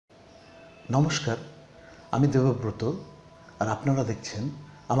নমস্কার, আমি দেবব্রত আর আপনারা দেখছেন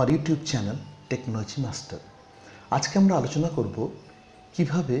আমার ইউটিউব চ্যানেল টেকনোলজি মাস্টার। আজকে আমরা আলোচনা করব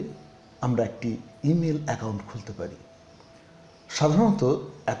কিভাবে আমরা একটি ইমেল অ্যাকাউন্ট খুলতে পারি। সাধারণত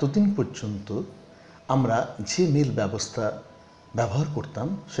এতদিন পর্যন্ত আমরা যে মেল ব্যবস্থা ব্যবহার করতাম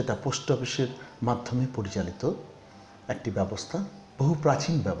সেটা পোস্ট অফিসের মাধ্যমে পরিচালিত একটি ব্যবস্থা, বহু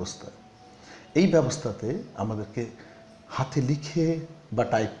প্রাচীন ব্যবস্থা। এই ব্যবস্থাতে আমাদেরকে হাতে লিখে বা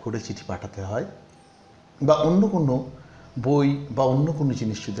টাইপ করে চিঠি পাঠাতে হয়, বা অন্য কোনো বই বা অন্য কোনো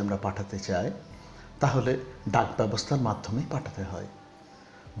জিনিস যদি আমরা পাঠাতে চাই তাহলে ডাক ব্যবস্থার মাধ্যমে পাঠাতে হয়।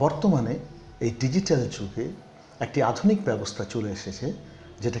 বর্তমানে এই ডিজিটাল যুগে একটি আধুনিক ব্যবস্থা চলে এসেছে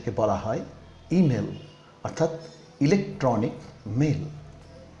যেটাকে বলা হয় ইমেল, অর্থাৎ ইলেকট্রনিক মেল।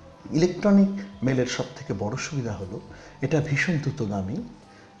 ইলেকট্রনিক মেলের সবথেকে বড় সুবিধা হলো এটা ভীষণ দ্রুতগামী,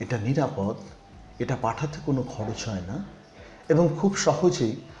 এটা নিরাপদ, এটা পাঠাতে কোনো খরচ হয় না এবং খুব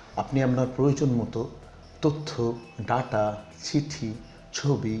সহজেই আপনি আপনার প্রয়োজন মতো তথ্য, ডাটা, চিঠি,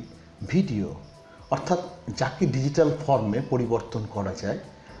 ছবি, ভিডিও, অর্থাৎ যাকে ডিজিটাল ফর্মে পরিবর্তন করা যায়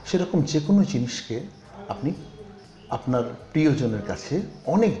সেরকম যে কোনো জিনিসকে আপনি আপনার প্রিয়জনের কাছে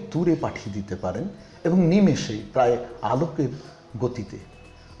অনেক দূরে পাঠিয়ে দিতে পারেন এবং নিমেষেই প্রায়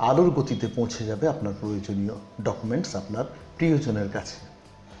আলোর গতিতে পৌঁছে যাবে আপনার প্রয়োজনীয় ডকুমেন্টস আপনার প্রিয়জনের কাছে।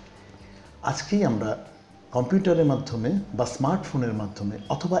 আজকেই আমরা কম্পিউটারের মাধ্যমে বা স্মার্টফোনের মাধ্যমে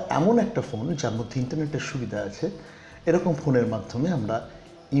অথবা এমন একটা ফোন যার মধ্যে ইন্টারনেটের সুবিধা আছে, এরকম ফোনের মাধ্যমে আমরা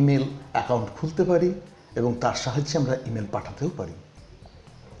ইমেল অ্যাকাউন্ট খুলতে পারি এবং তার সাহায্যে আমরা ইমেল পাঠাতেও পারি।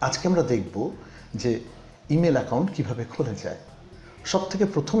 আজকে আমরা দেখব যে ইমেল অ্যাকাউন্ট কিভাবে খোলা যায়। সবথেকে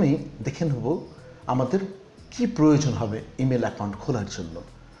প্রথমেই দেখে নেব আমাদের কি প্রয়োজন হবে ইমেল অ্যাকাউন্ট খোলার জন্য।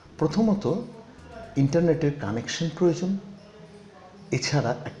 প্রথমত ইন্টারনেটের কানেকশন প্রয়োজন,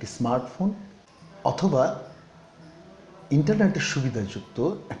 এছাড়া একটি স্মার্টফোন অথবা ইন্টারনেটের সুবিধাযুক্ত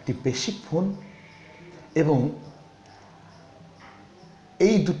একটি বেসিক ফোন, এবং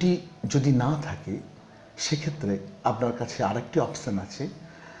এই দুটি যদি না থাকে সেক্ষেত্রে আপনার কাছে আরেকটি অপশান আছে,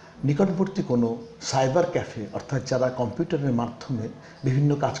 নিকটবর্তী কোনো সাইবার ক্যাফে, অর্থাৎ যারা কম্পিউটারের মাধ্যমে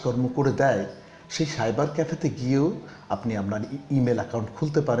বিভিন্ন কাজকর্ম করে দেয় সেই সাইবার ক্যাফেতে গিয়েও আপনি আপনার ইমেল অ্যাকাউন্ট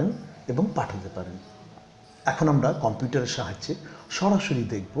খুলতে পারেন এবং পাঠাতে পারেন। এখন আমরা কম্পিউটারের সাহায্যে সরাসরি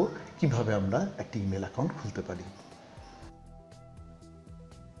দেখব কিভাবে আমরা একটি ইমেল অ্যাকাউন্ট খুলতে পারি।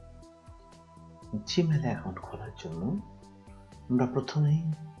 জিমেল অ্যাকাউন্ট খোলার জন্য আমরা প্রথমেই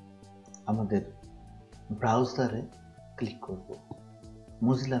আমাদের ব্রাউজারে ক্লিক করব।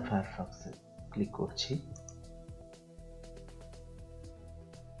 মোজিলা ফায়ারফক্সে ক্লিক করছি।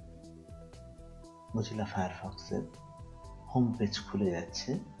 মোজিলা ফায়ারফক্সের হোম পেজ খুলে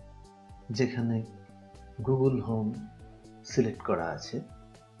যাচ্ছে, যেখানে গুগল হোম সিলেক্ট করা আছে।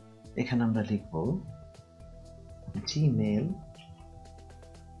 এখানে আমরা লিখব জিমেল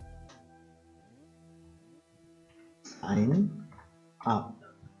সাইন আপ।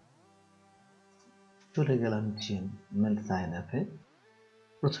 চলে গেলাম জিমেল সাইন আপে।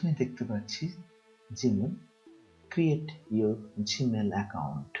 প্রথমে দেখতে পাচ্ছি Gmail create your Gmail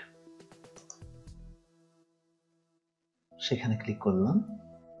account, সেখানে ক্লিক করলাম।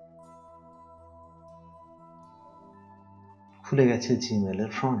 খুলে গেছে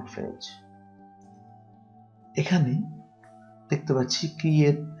জিমেলের ফ্রন্ট পেজ। এখানে দেখতে পাচ্ছি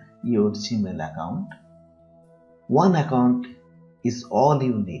create your Gmail account, one account is all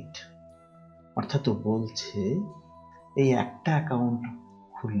you need. অর্থাৎ বলছে এই একটা অ্যাকাউন্ট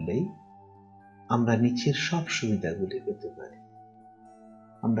খুললেই আমরা নিচের সব সুবিধাগুলি পেতে পারি।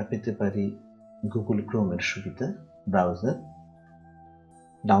 আমরা পেতে পারি গুগল ক্রোমের সুবিধা, ব্রাউজার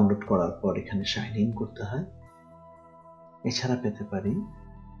ডাউনলোড করার পর এখানে সাইন ইন করতে হয়। এছাড়া পেতে পারি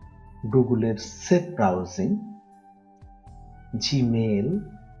গুগলের safe browsing, Gmail,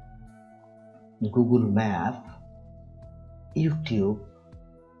 Google map, YouTube,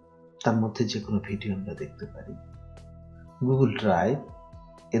 তার মধ্যে যে কোনো ভিডিও আমরা দেখতে পারি। গুগল ড্রাইভ,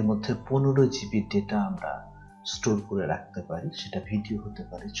 এর মধ্যে 15 GB ডেটা আমরা স্টোর করে রাখতে পারি। সেটা ভিডিও হতে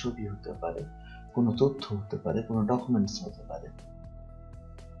পারে, ছবি হতে পারে, কোনো তথ্য হতে পারে, কোনো ডকুমেন্টস হতে পারে।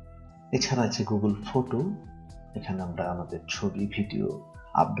 এছাড়া আছে গুগল ফটো, এখানে আমরা আমাদের ছবি, ভিডিও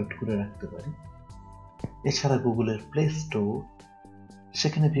আপলোড করে রাখতে পারি। এছাড়া গুগলের প্লে স্টোর,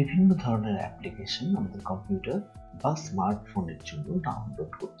 সেখানে বিভিন্ন ধরনের অ্যাপ্লিকেশন আমাদের কম্পিউটার বা স্মার্টফোনের জন্য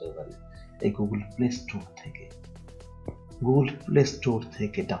ডাউনলোড করতে পারি এই গুগল প্লে স্টোর থেকে। গুগল প্লে স্টোর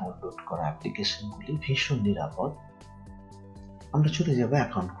থেকে ডাউনলোড করা অ্যাপ্লিকেশনগুলি ভীষণ নিরাপদ। আমরা চলে যাব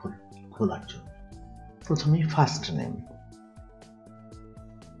অ্যাকাউন্ট খোলার জন্য। প্রথমেই ফার্স্ট নেম,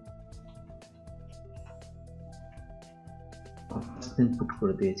 ইনপুট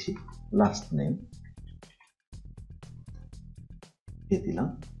করে দিয়েছি, লাস্ট নেম দিয়ে দিলাম।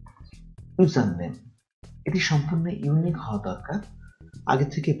 ইউজার নেম এটি সম্পূর্ণ ইউনিক হওয়া দরকার। আগে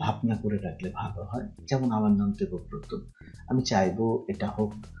থেকে ভাবনা করে রাখলে ভালো হয়। যেমন আমার নাম দেবব্রত, আমি চাইবো এটা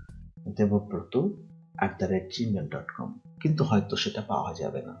হোক devobrto@gmail.com, কিন্তু হয়তো সেটা পাওয়া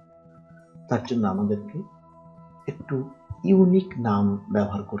যাবে না। তার জন্য আমাদেরকে একটু ইউনিক নাম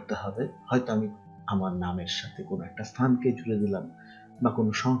ব্যবহার করতে হবে। হয়তো আমি আমার নামের সাথে কোনো একটা স্থানকে জুড়ে দিলাম, বা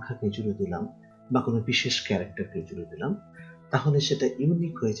কোনো সংখ্যাকে জুড়ে দিলাম, বা কোনো বিশেষ ক্যারেক্টারকে জুড়ে দিলাম, তাহলে সেটা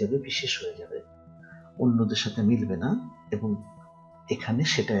ইউনিক হয়ে যাবে, বিশেষ হয়ে যাবে, অন্যদের সাথে মিলবে না, এবং এখানে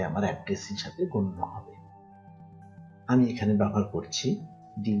সেটাই আমার অ্যাড্রেস হিসাবে গণ্য হবে। আমি এখানে ব্যবহার করছি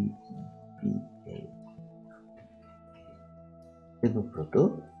দেবব্রত।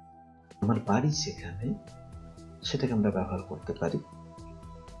 আমার বাড়ি যেখানে সেটাকে আমরা ব্যবহার করতে পারি।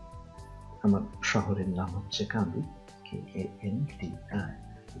 আমার শহরের নাম হচ্ছে কান্দি, KANDI,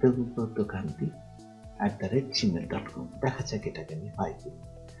 দেবব্রত কান্দি @gmail.com। দেখা যাক এটাকে আমি পাই কি।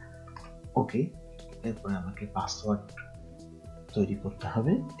 ওকে, এরপরে আমাকে পাসওয়ার্ড তৈরি করতে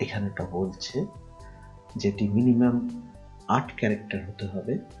হবে। এখানে এটা বলছে যেটি মিনিমাম 8 ক্যারেক্টার হতে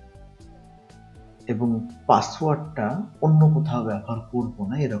হবে, এবং পাসওয়ার্ডটা অন্য কোথাও ব্যবহার করব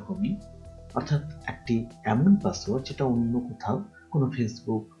না এরকমই, অর্থাৎ একটি এমন পাসওয়ার্ড যেটা অন্য কোথাও, কোনো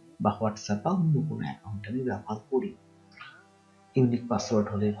ফেসবুক বা হোয়াটসঅ্যাপ বা অন্য কোনো অ্যাকাউন্ট আমি ব্যবহার করি। ইউনিক পাসওয়ার্ড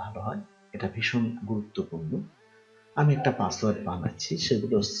হলে ভালো হয়, এটা ভীষণ গুরুত্বপূর্ণ। আমি একটা পাসওয়ার্ড বানাচ্ছি,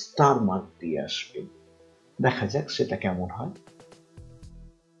 সেগুলো স্টার মার্ক দিয়ে আসবে। দেখা যাক সেটা কেমন হয়।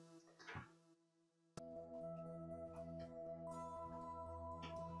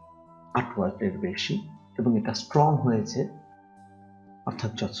 আটওয়ার্কের বেশি, এবং এটা স্ট্রং হয়েছে,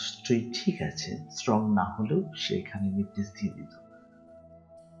 অর্থাৎ যথেষ্টই ঠিক আছে। স্ট্রং না হলেও সে এখানে নির্দেশ দিয়ে দিত।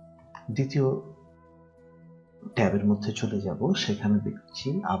 দ্বিতীয় ট্যাবের মধ্যে চলে যাব, সেখানে দেখছি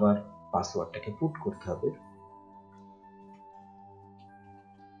আবার পাসওয়ার্ডটাকে পুট করতে হবে।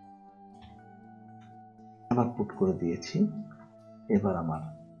 আবার পুট করে দিয়েছি। এবার আমার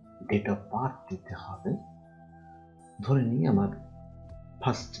ডেট অফ বার্থ দিতে হবে। ধরে নিই আমার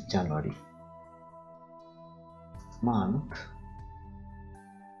 1 জানুয়ারি, মান্থ,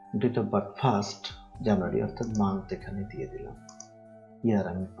 ডেট অফ বার্থ 1 জানুয়ারি, অর্থাৎ মান্থ এখানে দিয়ে দিলাম। ইয়ার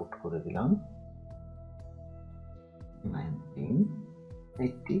আমি পুট করে দিলাম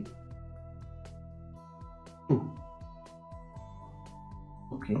 1982।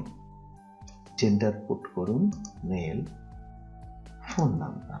 ওকে, জেন্ডার পুট করুন মেল, ফোন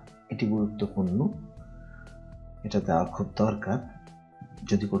নাম্বার, এটি গুরুত্বপূর্ণ, এটা দেওয়া খুব দরকার।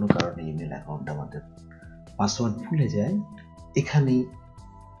 যদি কোনো কারণে ইমেল অ্যাকাউন্ট আমাদের পাসওয়ার্ড ভুলে যায়, এখানেই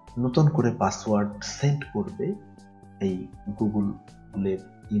নতুন করে পাসওয়ার্ড সেন্ড করবে এই গুগলের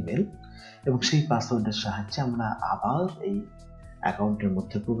ইমেল, এবং সেই পাসওয়ার্ডের সাহায্যে আমরা আবার এই অ্যাকাউন্টের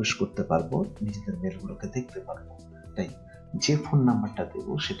মধ্যে প্রবেশ করতে পারবো, নিজেদের মেলগুলোকে দেখতে পারবো। তাই যে ফোন নাম্বারটা দেব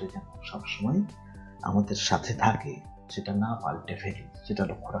সেটা যেন সবসময় আমাদের সাথে থাকে, সেটা না পাল্টে ফেলি, সেটা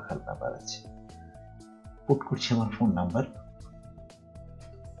লক্ষ্য রাখার ব্যাপার আছে। পুট করছি আমার ফোন নাম্বার।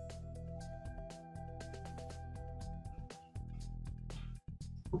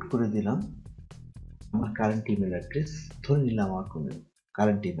 পুট করে দিলাম আমার কারেন্ট ইমেল অ্যাড্রেস। ধরে নিলাম আমার কোনো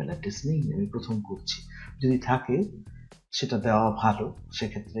কারেন্ট ইমেল অ্যাড্রেস নেই, আমি প্রথম করছি। যদি থাকে সেটা দেওয়া ভালো,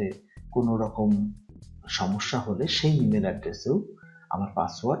 সেক্ষেত্রে কোনো রকম সমস্যা হলে সেই ইমেল অ্যাড্রেসেও আমার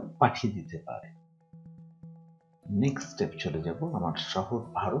পাসওয়ার্ড পাঠিয়ে দিতে পারে। নেক্সট স্টেপ চলে যাব। আমার শহর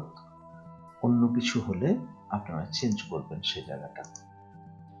ভারত, অন্য কিছু হলে আপনারা চেঞ্জ করবেন সেই জায়গাটা।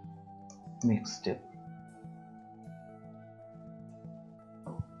 Next step.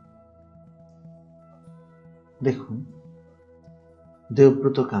 দেখুন,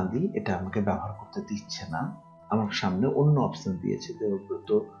 দেবব্রত কান্দি এটা আমাকে ব্যবহার করতে দিচ্ছে না, আমার সামনে অন্য অপশন দিয়েছে, দেবব্রত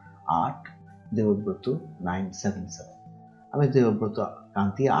 8, দেবব্রত 977। আমি দেবব্রত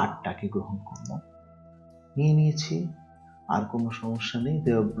কান্তি 8টাকে গ্রহণ করলাম, নিয়ে নিয়েছি, আর কোনো সমস্যা নেই।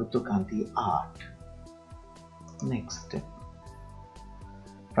 দেবব্রত কান্তি 8। Next step,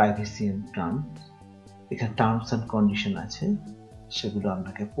 privacy and terms. এখানে টার্মস এন্ড কন্ডিশন আছে, সেগুলো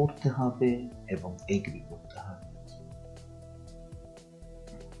আপনাকে পড়তে হবে এবং এগ্রি করতে হবে।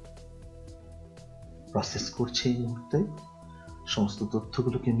 প্রসেস করছে এই মুহূর্তে, সমস্ত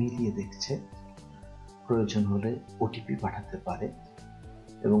তথ্যগুলোকে মিলিয়ে দেখছে, প্রয়োজন হলে ওটিপি পাঠাতে পারে,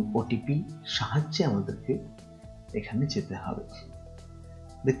 এবং ওটিপি সাহায্যে আমাদেরকে এখানে যেতে হবে।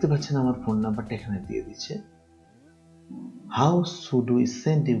 দেখতে পাচ্ছেন আমার ফোন নাম্বারটা এখানে দিয়ে দিচ্ছে। How should we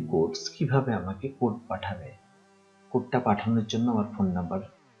send you codes, কিভাবে আমাকে কোড পাঠাবে। কোডটা পাঠানোর জন্য আমার ফোন নাম্বার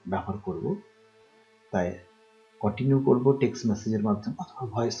ব্যবহার করব, তাই কন্টিনিউ করব টেক্সট মেসেজের মাধ্যমে, অথবা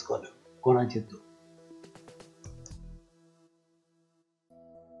ভয়েস কল করা যেত।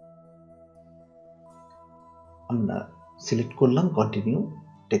 আমরা সিলেক্ট করলাম কন্টিনিউ,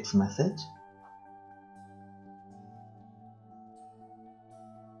 টেক্সট মেসেজ।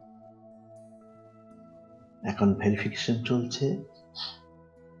 এখন ভেরিফিকেশন চলছে।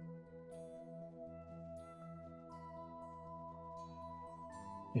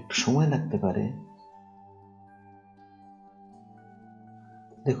 একটু সময় লাগতে পারে।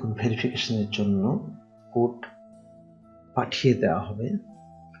 দেখুন, ভেরিফিকেশনের জন্য কোড পাঠিয়ে দেওয়া হবে।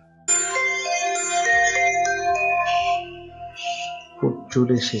 কোড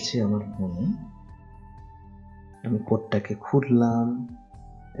চলে এসেছে আমার ফোনে। আমি কোডটাকে খুললাম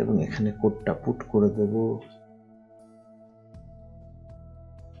এবং এখানে কোডটা পুট করে দেব।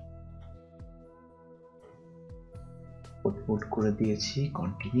 কোড পুট করে দিয়েছি,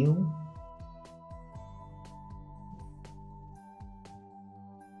 কন্টিনিউ।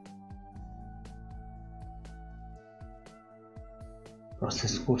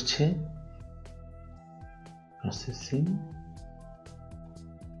 প্রসেস করছে, প্রসেসিং।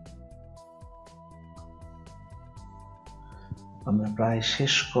 আমরা প্রায়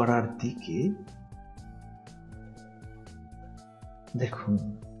শেষ করার দিকে। দেখুন,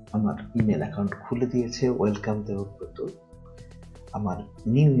 আমার ইমেল অ্যাকাউন্ট খুলে দিয়েছে। ওয়েলকাম দেবব্রত। আমার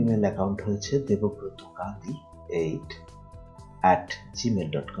নিউ ইমেল অ্যাকাউন্ট হয়েছে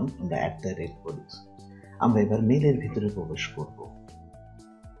devobrotokadi8@gmail.com। আমরা @ করি। আমরা এবার মেলের ভিতরে প্রবেশ করব।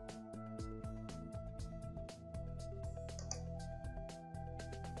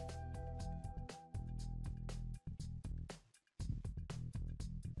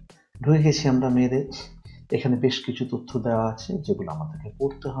 ঢুকে গেছি আমরা মেলে। এখানে বেশ কিছু তথ্য দেওয়া আছে যেগুলো আমাদেরকে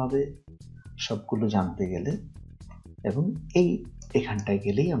পড়তে হবে সবগুলো জানতে গেলে, এবং এখানটায়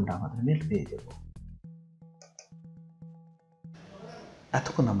গেলেই আমরা আমাদের মেল পেয়ে যাব।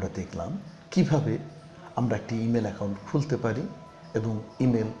 এতক্ষণ আমরা দেখলাম কিভাবে আমরা একটি ইমেল অ্যাকাউন্ট খুলতে পারি এবং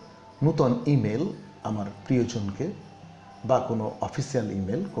নতুন ইমেল আমার প্রিয়জনকে বা কোনো অফিসিয়াল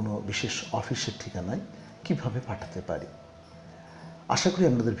ইমেল কোনো বিশেষ অফিসের ঠিকানায় কিভাবে পাঠাতে পারি। আশা করি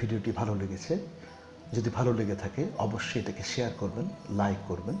আপনাদের ভিডিওটি ভালো লেগেছে। যদি ভালো লেগে থাকে অবশ্যই এটাকে শেয়ার করবেন, লাইক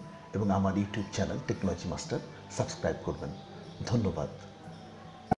করবেন এবং আমার YouTube channel technology master subscribe করবেন। ধন্যবাদ।